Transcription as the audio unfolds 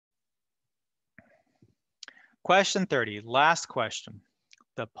Question 30, last question.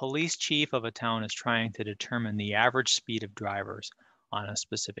 The police chief of a town is trying to determine the average speed of drivers on a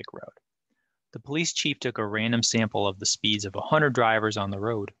specific road. The police chief took a random sample of the speeds of 100 drivers on the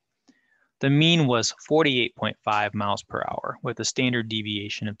road. The mean was 48.5 miles per hour with a standard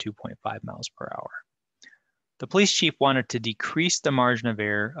deviation of 2.5 miles per hour. The police chief wanted to decrease the margin of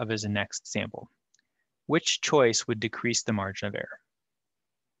error of his next sample. Which choice would decrease the margin of error?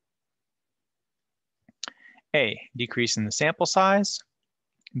 A, decreasing the sample size.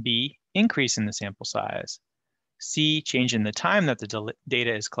 B, increasing the sample size. C, changing the time that the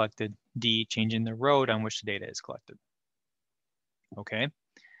data is collected. D, changing the road on which the data is collected. Okay,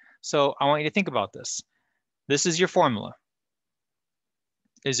 so I want you to think about this. This is your formula.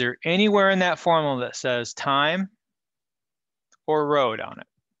 Is there anywhere in that formula that says time or road on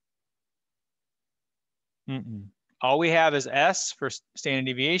it? All we have is S for standard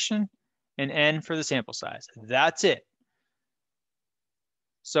deviation and N for the sample size. That's it.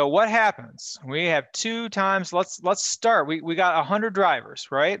 So what happens? We have 2 times, let's start. We got 100 drivers,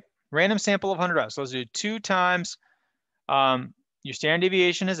 right? Random sample of 100 drivers. So let's do 2 times, your standard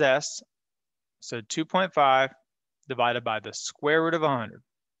deviation is S. So 2.5 divided by the square root of 100.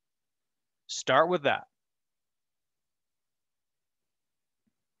 Start with that.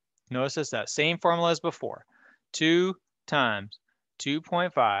 Notice it's that same formula as before. 2 times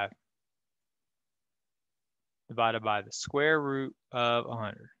 2.5 divided by the square root of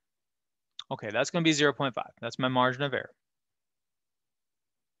 100. Okay, that's going to be 0.5. That's my margin of error.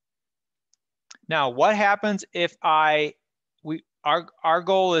 Now, what happens if our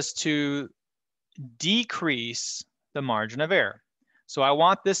goal is to decrease the margin of error. So I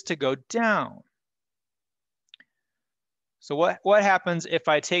want this to go down. So what happens if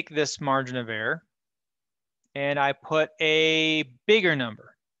I take this margin of error and I put a bigger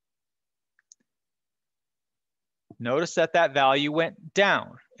number? Notice that that value went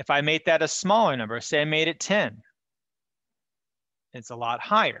down. If I made that a smaller number, say I made it 10, it's a lot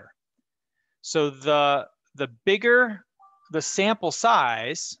higher. So the bigger the sample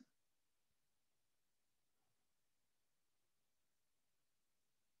size,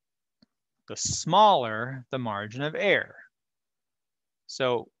 the smaller the margin of error.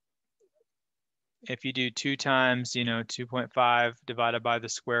 So if you do 2 times, 2.5 divided by the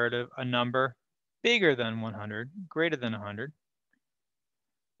square root of a number bigger than 100, greater than 100,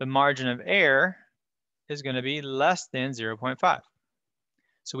 the margin of error is going to be less than 0.5.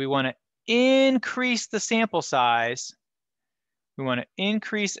 So we want to increase the sample size. We want to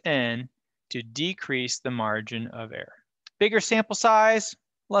increase N to decrease the margin of error. Bigger sample size,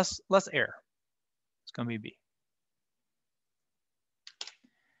 less error. It's going to be B.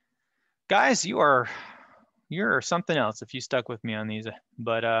 Guys, you're something else if you stuck with me on these.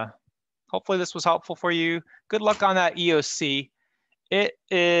 But hopefully this was helpful for you. Good luck on that EOC.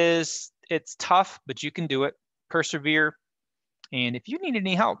 It's tough, but you can do it. Persevere. And if you need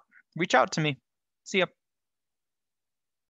any help, reach out to me. See ya.